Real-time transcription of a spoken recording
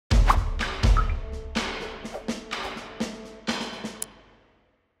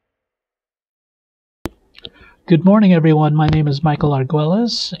Good morning, everyone. My name is Michael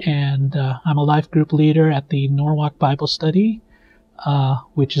Arguelles, and I'm a life group leader at the Norwalk Bible Study,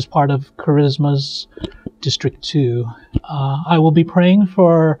 which is part of Charisma's District 2. I will be praying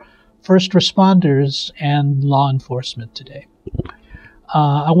for first responders and law enforcement today.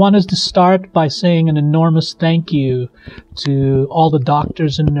 I wanted to start by saying an enormous thank you to all the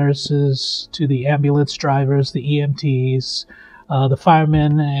doctors and nurses, to the ambulance drivers, the EMTs, the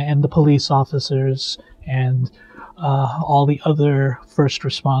firemen and the police officers, and all the other first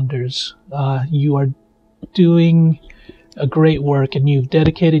responders. You are doing a great work, and you've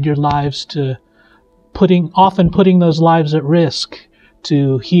dedicated your lives to often putting those lives at risk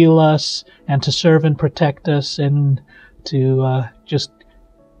to heal us and to serve and protect us and to just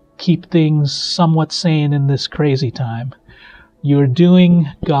keep things somewhat sane in this crazy time. You're doing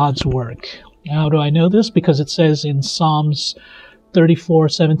God's work. How do I know this? Because it says in Psalms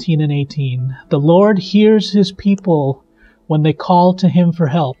 34:17 and 18, "The Lord hears his people when they call to him for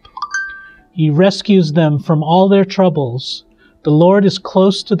help. He rescues them from all their troubles. The Lord is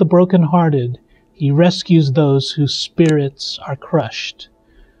close to the brokenhearted. He rescues those whose spirits are crushed."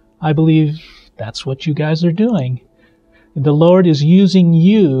 I believe that's what you guys are doing. The Lord is using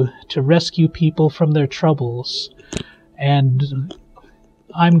you to rescue people from their troubles. And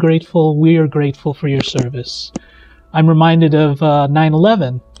I'm grateful, we are grateful for your service. I'm reminded of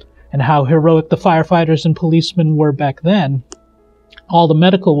 9/11 and how heroic the firefighters and policemen were back then, all the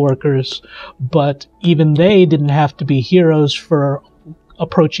medical workers, but even they didn't have to be heroes for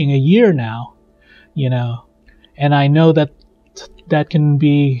approaching a year now, and I know that that can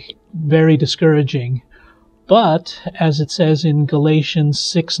be very discouraging. But, as it says in Galatians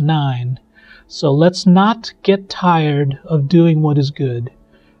 6:9, so let's not get tired of doing what is good.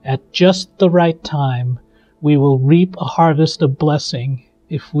 At just the right time, we will reap a harvest of blessing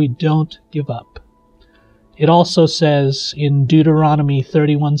if we don't give up. It also says in Deuteronomy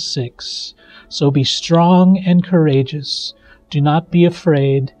 31:6, so be strong and courageous. Do not be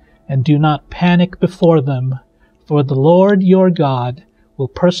afraid and do not panic before them, for the Lord your God will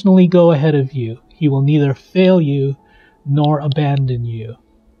personally go ahead of you. He will neither fail you nor abandon you.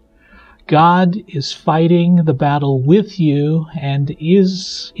 God is fighting the battle with you and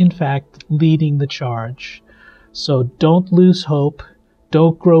is, in fact, leading the charge. So don't lose hope.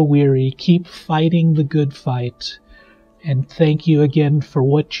 Don't grow weary. Keep fighting the good fight. And thank you again for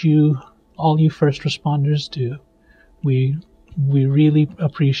what all you first responders do. We really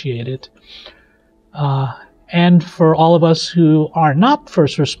appreciate it. And for all of us who are not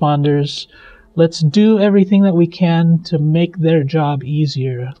first responders, let's do everything that we can to make their job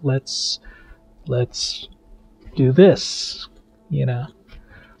easier. Let's do this,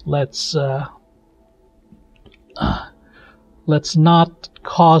 Let's not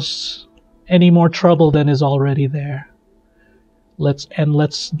cause any more trouble than is already there. Let's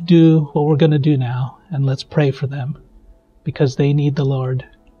do what we're going to do now, and let's pray for them, because they need the Lord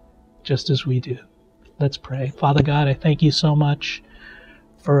just as we do. Let's pray. Father God, I thank you so much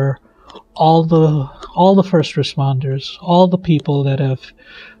for all the first responders, all the people that have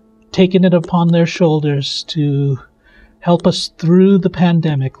taken it upon their shoulders to help us through the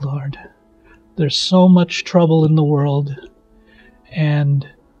pandemic, Lord. There's so much trouble in the world, and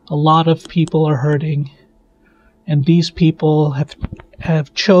a lot of people are hurting, and these people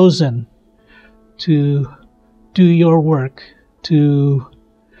have chosen to do your work, to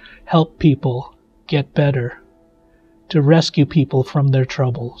help people get better, to rescue people from their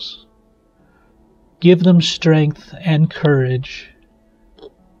troubles. Give them strength and courage.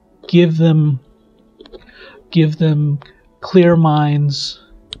 Give them clear minds.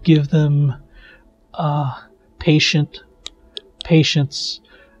 Give them patience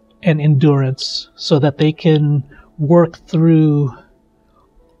and endurance, so that they can work through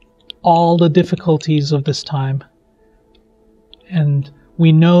all the difficulties of this time. And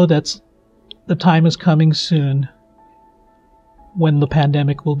we know that the time is coming soon when the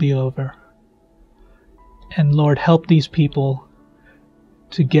pandemic will be over. And Lord, help these people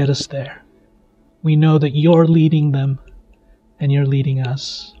to get us there. We know that you're leading them and you're leading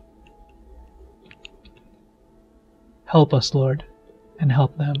us. Help us, Lord, and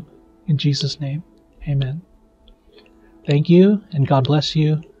help them. In Jesus' name, amen. Thank you, and God bless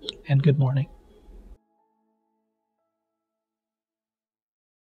you, and good morning.